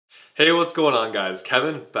Hey, what's going on guys?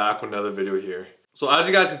 Kevin back with another video here. So as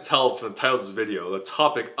you guys can tell from the title of this video, the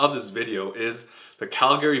topic of this video is the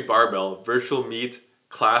Calgary Barbell Virtual Meet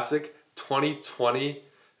Classic 2020.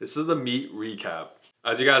 This is the meet recap.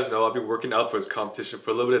 As you guys know, I've been working out for this competition for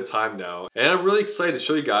a little bit of time now, and I'm really excited to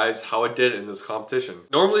show you guys how I did in this competition.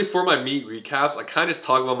 Normally for my meet recaps, I kind of just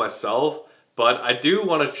talk about myself, but I do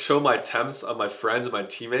want to show my attempts of my friends and my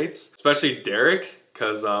teammates, especially Derek,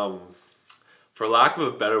 because for lack of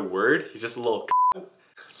a better word, he's just a little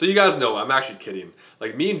So you guys know, I'm actually kidding.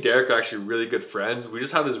 Like, me and Derek are actually really good friends. We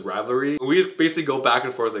just have this rivalry. We just basically go back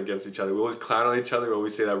and forth against each other. We always clown on each other. We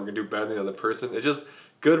always say that we're gonna do better than the other person. It's just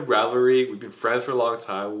good rivalry. We've been friends for a long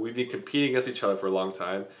time. We've been competing against each other for a long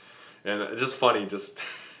time. And it's just funny, just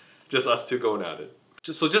us two going at it.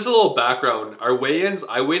 Just a little background. Our weigh-ins,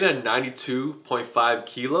 I weighed at 92.5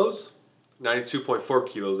 kilos. 92.4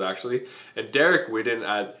 kilos actually, and Derek weighed in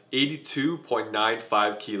at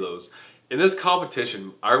 82.95 kilos. In this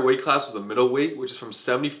competition, our weight class was the middleweight, which is from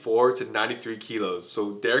 74 to 93 kilos.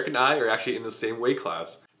 So Derek and I are actually in the same weight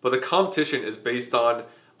class. But the competition is based on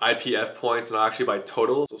IPF points and not actually by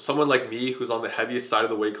total. So someone like me who's on the heaviest side of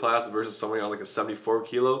the weight class versus someone on like a 74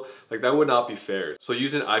 kilo, like that would not be fair. So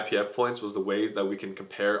using IPF points was the way that we can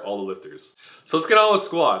compare all the lifters. So let's get on with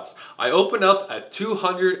squats. I opened up at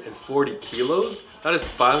 240 kilos. That is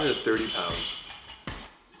 530 pounds.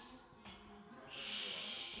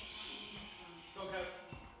 Okay.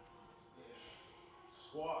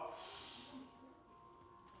 Squat.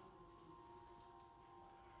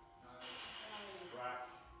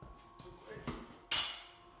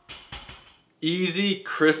 Easy,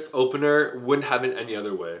 crisp opener, wouldn't have it any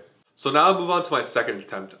other way. So now I'll move on to my second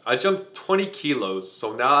attempt. I jumped 20 kilos,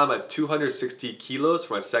 so now I'm at 260 kilos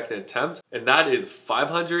for my second attempt, and that is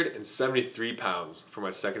 573 pounds for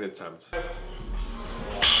my second attempt. Let's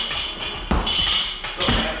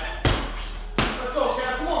go,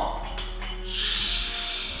 Kev, come on.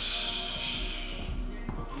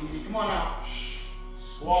 Easy, come on now.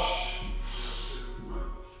 Squat.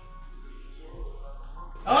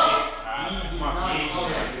 Up. Easy, nice.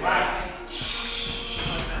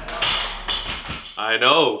 I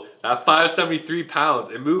know, at 573 pounds,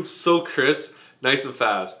 it moves so crisp, nice and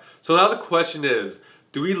fast. So now the question is,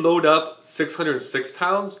 do we load up 606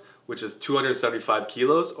 pounds, which is 275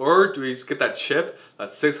 kilos, or do we just get that chip,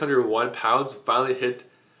 that 601 pounds, finally hit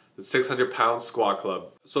the 600 pound squat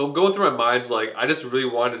club? So I'm going through my mind's like, I just really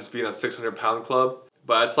wanted to just be in that 600 pound club,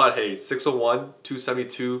 but I just thought, hey, 601,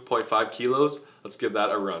 272.5 kilos, let's give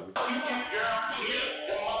that a run.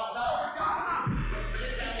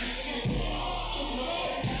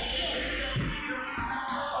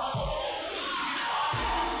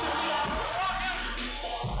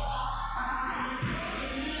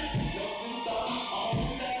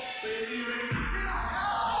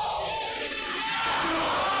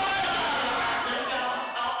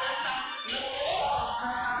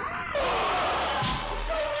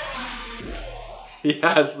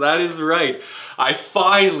 Yes, that is right. I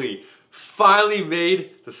finally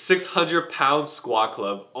made the 600 pound squat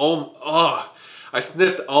club. I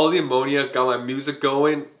sniffed all the ammonia, got my music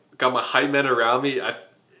going, got my hype men around me.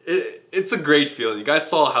 It's a great feeling. You guys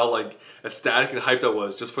saw how like ecstatic and hyped I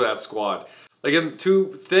was just for that squat. Like,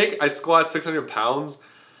 to think I squat 600 pounds,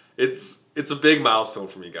 it's a big milestone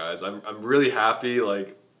for me, guys. I'm really happy.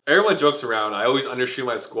 Like, everyone jokes around, I always undershoot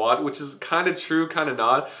my squat, which is kind of true, kind of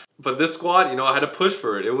not. But this squat, you know, I had to push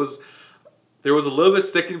for it. There was a little bit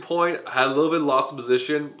sticking point. I had a little bit lost of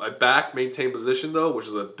position. My back maintained position though, which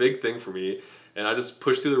is a big thing for me. And I just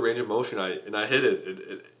pushed through the range of motion and I hit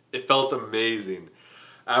it. It felt amazing.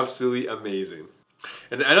 Absolutely amazing.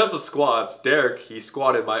 And to end up the squats, Derek, he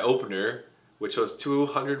squatted my opener, which was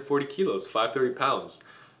 240 kilos, 530 pounds.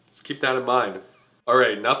 Let's keep that in mind. All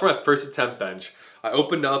right, now for my first attempt bench. I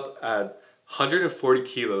opened up at 140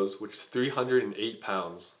 kilos, which is 308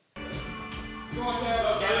 pounds. Come on,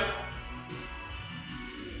 Kev.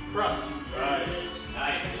 Press. Right.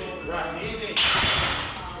 Nice. Right. Easy.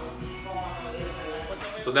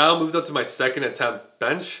 So now I moved up to my second attempt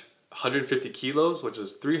bench, 150 kilos, which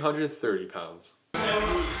is 330 pounds.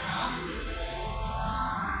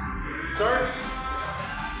 Start.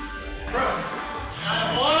 Press.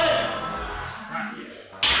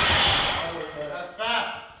 That's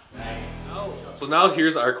fast. Nice. So now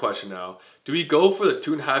here's our question now. Do we go for the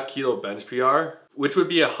 2.5 kilo bench PR, which would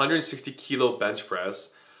be a 160 kilo bench press,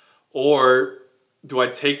 or do I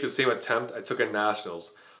take the same attempt I took at Nationals?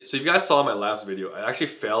 So if you guys saw my last video, I actually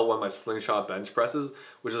failed one of my slingshot bench presses,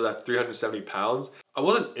 which was at 370 pounds. I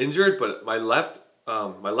wasn't injured, but my left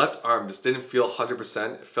arm just didn't feel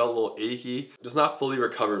 100%. It felt a little achy. Just not fully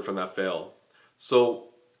recovered from that fail. So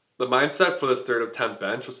The mindset for this third attempt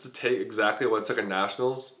bench was to take exactly what I took at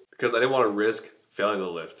Nationals because I didn't want to risk failing the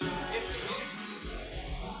lift.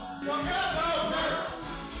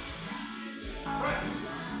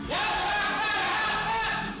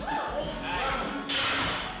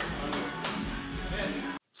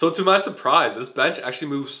 So to my surprise, this bench actually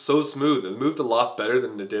moved so smooth. It moved a lot better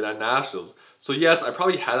than it did at Nationals. So yes, I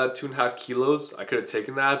probably had that 2.5 kilos. I could have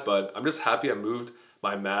taken that, but I'm just happy I moved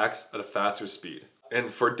my max at a faster speed. And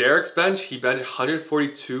for Derek's bench, he benched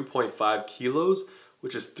 142.5 kilos,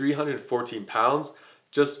 which is 314 pounds.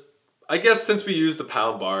 Just, I guess since we used the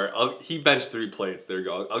pound bar, he benched 3 plates. There you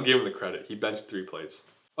go. I'll give him the credit. He benched 3 plates.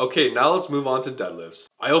 Okay, now let's move on to deadlifts.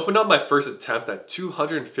 I opened up my first attempt at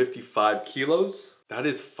 255 kilos. That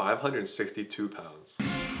is 562 pounds.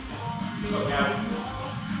 Okay.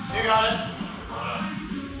 You got it.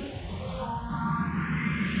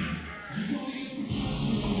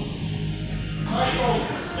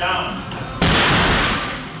 Down.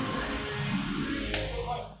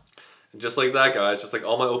 And just like that, guys, just like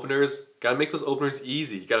all my openers, gotta make those openers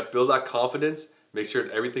easy. You gotta build that confidence, make sure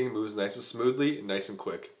that everything moves nice and smoothly and nice and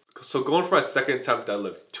quick. So going for my second attempt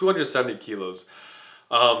deadlift, 270 kilos.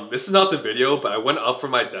 This is not the video, but I went up for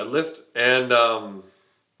my deadlift and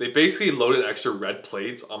they basically loaded extra red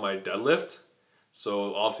plates on my deadlift.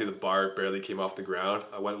 So obviously the bar barely came off the ground.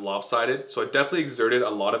 I went lopsided. So I definitely exerted a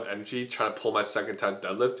lot of energy trying to pull my second attempt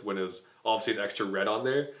deadlift when it was obviously an extra red on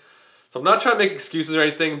there. So I'm not trying to make excuses or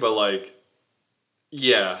anything, but like,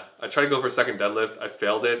 yeah, I tried to go for a second deadlift. I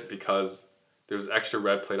failed it because there was extra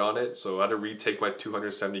red plate on it. So I had to retake my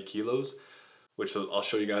 270 kilos, which I'll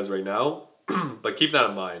show you guys right now. But keep that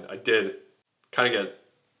in mind, I did kind of get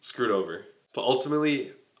screwed over. But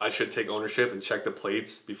ultimately, I should take ownership and check the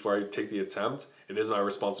plates before I take the attempt. It is my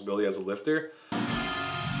responsibility as a lifter.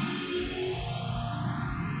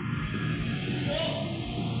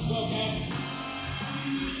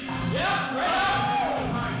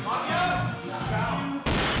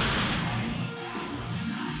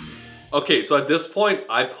 Okay, so at this point,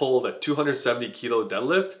 I pulled a 270 kilo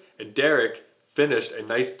deadlift and Derek finished a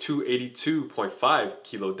nice 282.5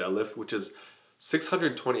 kilo deadlift, which is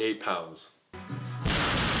 628 pounds.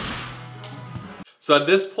 So at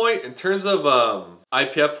this point, in terms of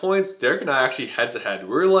IPF points, Derek and I actually head to head.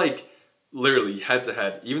 We're like literally head to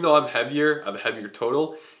head. Even though I'm heavier, I have a heavier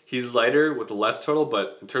total. He's lighter with a less total,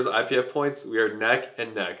 but in terms of IPF points, we are neck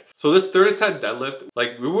and neck. So this third attempt deadlift,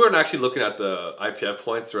 like we weren't actually looking at the IPF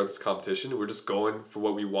points throughout this competition. We're just going for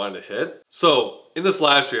what we wanted to hit. So in this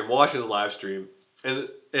live stream, I'm watching the live stream, and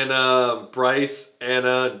Bryce,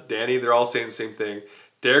 Anna, Danny, they're all saying the same thing.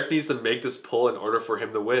 Derek needs to make this pull in order for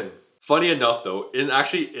him to win. Funny enough though, in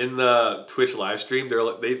the Twitch live stream,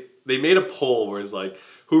 they made a poll where it's like,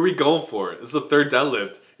 who are we going for? This is the third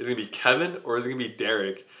deadlift. Is it gonna be Kevin or is it gonna be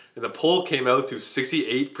Derek? And the poll came out to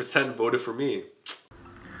 68% voted for me.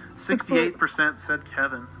 68% said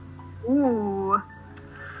Kevin. Ooh.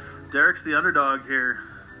 Derek's the underdog here.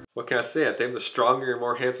 What can I say? I think I'm the stronger and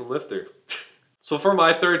more handsome lifter. So for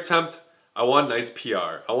my third attempt, I want a nice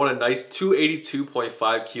PR. I want a nice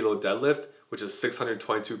 282.5 kilo deadlift, which is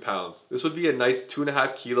 622 pounds. This would be a nice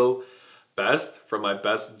 2.5 kilo best from my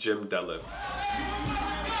best gym deadlift.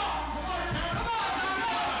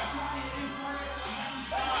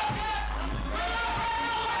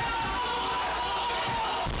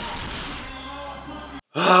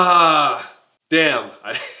 Damn,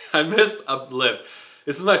 I missed a lift.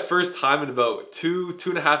 This is my first time in about two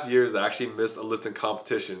and a half years that I actually missed a lifting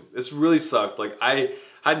competition. This really sucked. Like I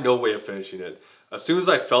had no way of finishing it. As soon as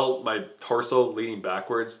I felt my torso leaning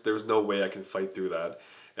backwards, there was no way I can fight through that.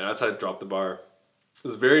 And I just had to drop the bar. It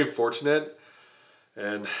was very unfortunate,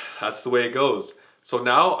 and that's the way it goes. So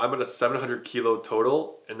now I'm at a 700 kilo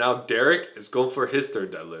total, and now Derek is going for his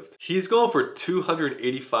third deadlift. He's going for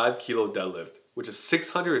 285 kilo deadlift, which is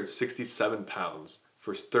 667 pounds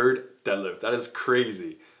for his third deadlift. That is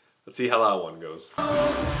crazy. Let's see how that one goes.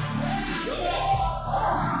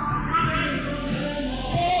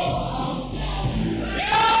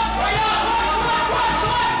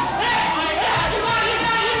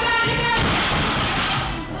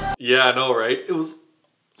 Yeah, I know, right? It was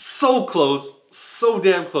so close, so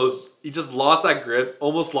damn close. He just lost that grip,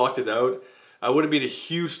 almost locked it out. I would have been a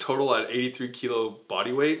huge total at 83 kilo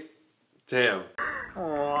body weight. Damn.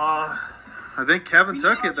 Aww. I think Kevin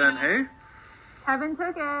took it then, hey? Kevin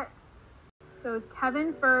took it. So it was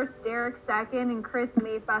Kevin first, Derek second, and Chris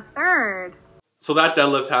Mayfa third. So that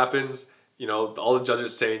deadlift happens. You know, all the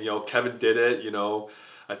judges saying, you know, Kevin did it. You know,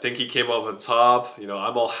 I think he came up on top. You know,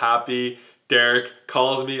 I'm all happy. Derek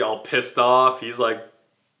calls me all pissed off. He's like,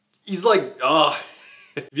 oh.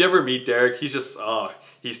 If you ever meet Derek, he's just,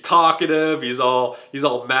 he's talkative. He's all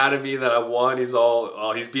mad at me that I won.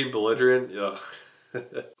 He's being belligerent. Ugh.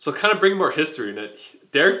 So kind of bring more history in it.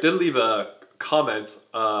 Derek did leave a comment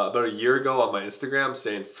about a year ago on my Instagram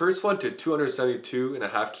saying first one to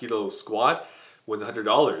 272.5 kilo squat wins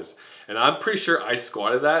 $100, and I'm pretty sure I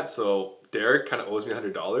squatted that, so Derek kind of owes me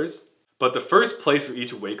 $100. But the first place for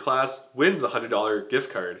each weight class wins a $100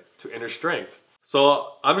 gift card to Inner Strength.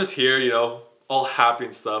 So I'm just here, you know, all happy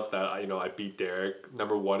and stuff that I beat Derek,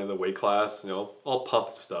 #1 in the weight class, you know, all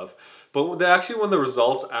pumped and stuff. But when the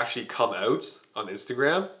results actually come out on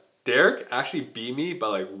Instagram, Derek actually beat me by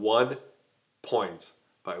like 1 point,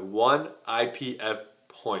 by 1 IPF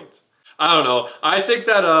point. I don't know. I think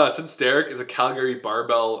that since Derek is a Calgary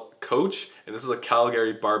Barbell coach and this is a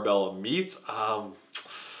Calgary Barbell meet,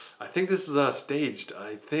 I think this is staged.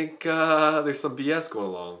 I think there's some BS going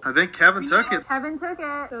along. I think Kevin took it. Kevin took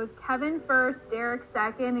it. So it was Kevin first, Derek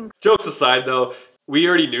second, and jokes aside though, we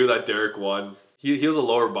already knew that Derek won. He was a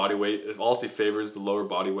lower body weight. It also favors the lower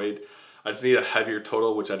body weight. I just need a heavier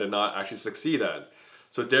total, which I did not actually succeed at.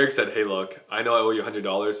 So Derek said, hey look, I know I owe you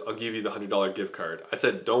 $100. I'll give you the $100 gift card. I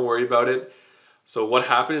said, don't worry about it. So what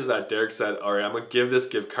happened is that Derek said, all right, I'm gonna give this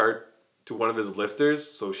gift card to one of his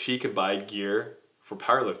lifters so she can buy gear for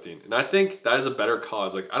powerlifting. And I think that is a better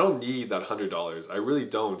cause. Like, I don't need that $100. I really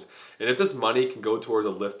don't. And if this money can go towards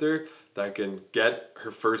a lifter that can get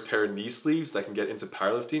her first pair of knee sleeves that can get into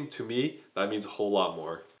powerlifting, to me, that means a whole lot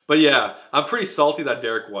more. But yeah, I'm pretty salty that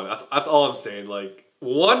Derek won. That's all I'm saying. Like,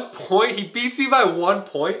 1 point? He beats me by 1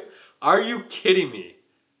 point? Are you kidding me?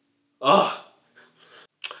 Ugh.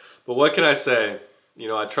 But what can I say? You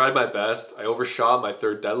know, I tried my best. I overshot my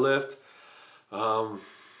 3rd deadlift.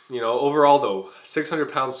 You know, overall though,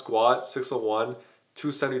 600 pound squat, 601,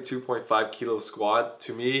 272.5 kilo squat.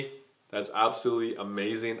 To me, that's absolutely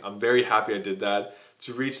amazing. I'm very happy I did that.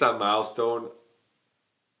 To reach that milestone,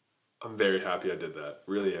 I'm very happy I did that.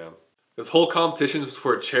 Really am. This whole competition is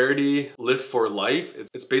for a charity, Lift for Life.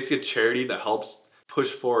 It's basically a charity that helps push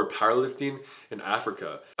forward powerlifting in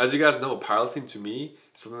Africa. As you guys know, powerlifting to me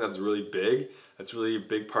is something that's really big. That's really a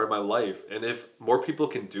big part of my life. And if more people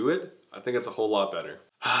can do it, I think it's a whole lot better.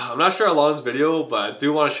 I'm not sure how long this video, but I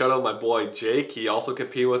do want to shout out my boy Jake. He also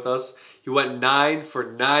competed with us. He went 9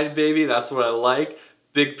 for 9, baby. That's what I like.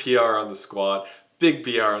 Big PR on the squat, big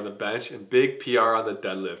PR on the bench, and big PR on the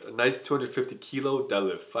deadlift. A nice 250 kilo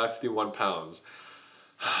deadlift, 551 pounds.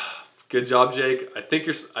 Good job, Jake. I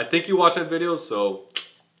think you watched that video, so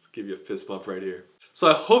let's give you a fist bump right here. So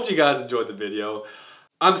I hope you guys enjoyed the video.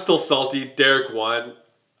 I'm still salty. Derek won.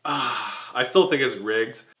 I still think it's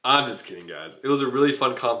rigged. I'm just kidding, guys. It was a really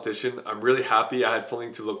fun competition. I'm really happy I had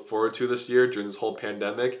something to look forward to this year during this whole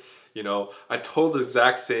pandemic. You know, I totaled the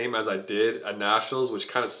exact same as I did at Nationals, which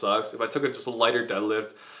kind of sucks. If I took just a lighter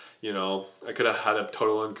deadlift, you know, I could have had a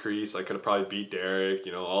total increase. I could have probably beat Derek,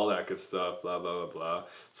 you know, all that good stuff, blah, blah, blah, blah.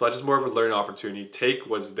 So I just more of a learning opportunity. Take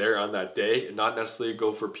what's there on that day and not necessarily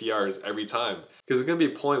go for PRs every time. Because there's going to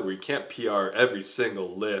be a point where you can't PR every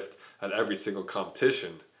single lift at every single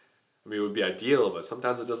competition. I mean, it would be ideal, but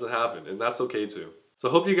sometimes it doesn't happen, and that's okay too. So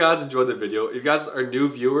I hope you guys enjoyed the video. If you guys are a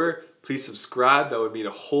new viewer, please subscribe. That would mean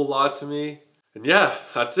a whole lot to me. And yeah,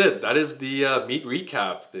 that's it. That is the meet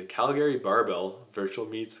recap, the Calgary Barbell Virtual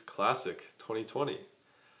Meet Classic 2020.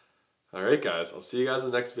 All right, guys. I'll see you guys in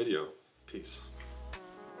the next video. Peace.